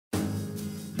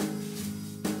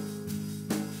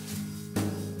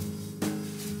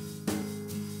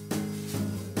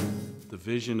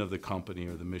vision of the company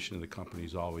or the mission of the company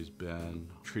has always been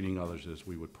treating others as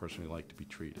we would personally like to be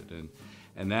treated.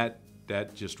 And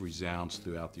that just resounds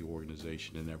throughout the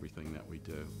organization and everything that we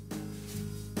do.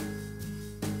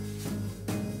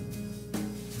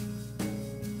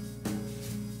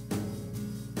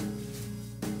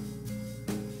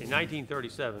 In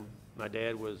 1937, my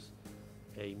dad was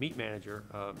a meat manager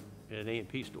in an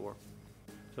A&P store.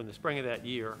 So in the spring of that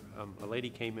year, a lady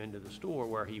came into the store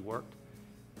where he worked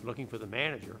looking for the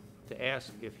manager to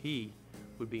ask if he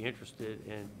would be interested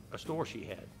in a store she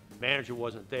had. The manager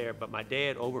wasn't there, but my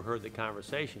dad overheard the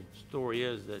conversation. The story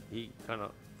is that he kind of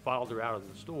followed her out of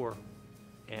the store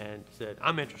and said,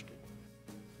 "I'm interested."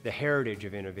 The heritage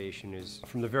of innovation is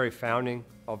from the very founding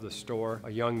of the store, a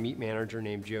young meat manager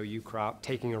named Joe Ukrop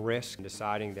taking a risk and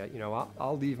deciding that,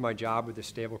 I'll leave my job with a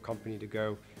stable company to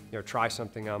go, try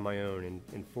something on my own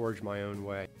and forge my own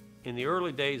way. In the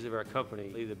early days of our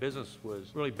company, the business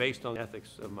was really based on the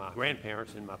ethics of my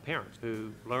grandparents and my parents,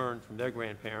 who learned from their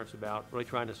grandparents about really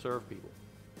trying to serve people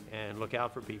and look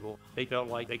out for people. They felt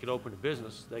like they could open a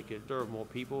business, they could serve more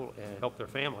people and help their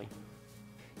family.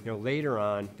 Later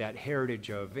on, that heritage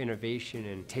of innovation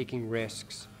and taking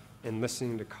risks and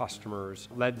listening to customers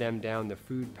led them down the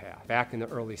food path. Back in the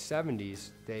early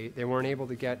 70s, they weren't able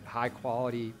to get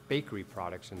high-quality bakery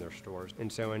products in their stores.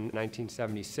 And so in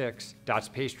 1976, Dot's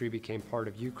Pastry became part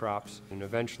of Ukrop's, and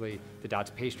eventually the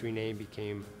Dot's Pastry name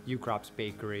became Ukrop's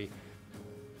Bakery.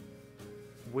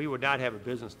 We would not have a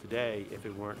business today if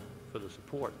it weren't for the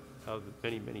support of the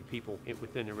many, many people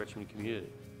within the Richmond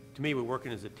community. To me, we're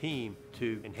working as a team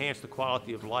to enhance the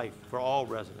quality of life for all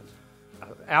residents.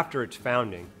 After its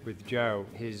founding with Joe,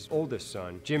 his oldest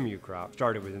son, Jim Ukrop,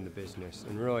 started within the business.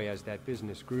 And really, as that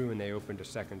business grew and they opened a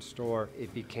second store,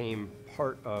 it became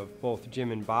part of both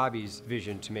Jim and Bobby's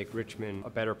vision to make Richmond a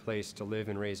better place to live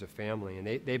and raise a family. And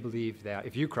they believed that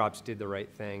if Ukrops did the right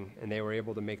thing and they were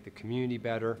able to make the community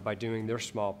better by doing their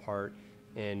small part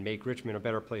and make Richmond a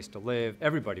better place to live,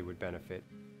 everybody would benefit.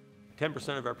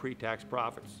 10% of our pre-tax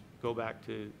profits go back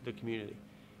to the community.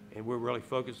 And we're really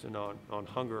focusing on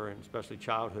hunger, and especially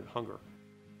childhood hunger.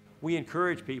 We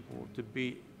encourage people to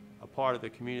be a part of the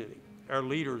community. Our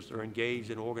leaders are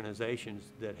engaged in organizations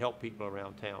that help people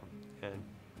around town, and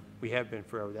we have been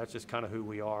forever. That's just kind of who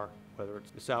we are, whether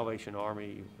it's the Salvation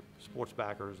Army, Sports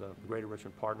Backers, the Greater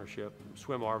Richmond Partnership,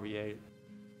 Swim RVA.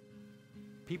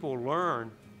 People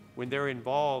learn when they're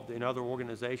involved in other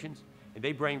organizations, and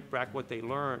they bring back what they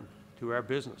learn to our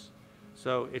business.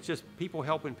 So it's just people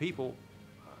helping people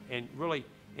and really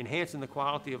enhancing the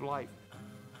quality of life.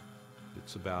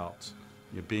 It's about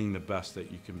being the best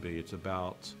that you can be. It's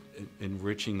about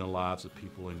enriching the lives of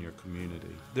people in your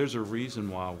community. There's a reason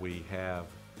why we have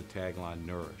the tagline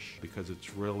Nourish, because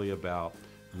it's really about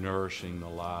nourishing the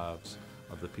lives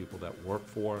of the people that work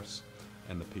for us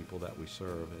and the people that we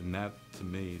serve. And that, to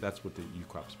me, that's what the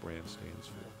Ukrop's brand stands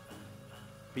for.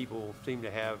 People seem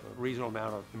to have a reasonable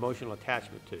amount of emotional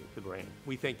attachment to the brand.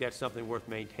 We think that's something worth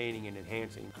maintaining and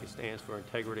enhancing. It stands for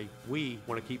integrity. We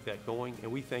want to keep that going,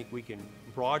 and we think we can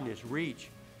broaden its reach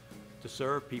to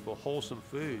serve people wholesome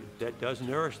food that does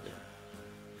nourish them.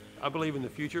 I believe in the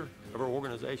future of our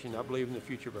organization. I believe in the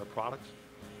future of our products,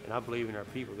 and I believe in our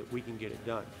people that we can get it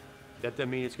done. That doesn't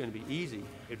mean it's going to be easy.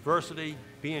 Adversity,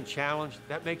 being challenged,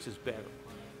 that makes us better.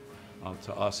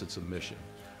 To us, it's a mission.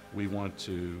 We want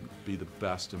to be the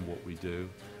best in what we do,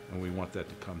 and we want that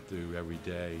to come through every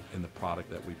day in the product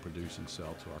that we produce and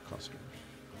sell to our customers.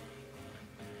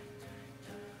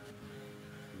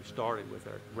 We started with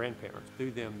our grandparents.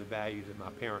 Through them, the values that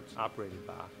my parents operated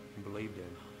by and believed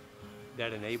in,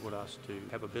 that enabled us to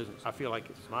have a business. I feel like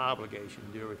it's my obligation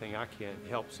to do everything I can to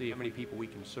help see how many people we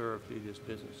can serve through this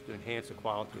business to enhance the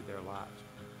quality of their lives.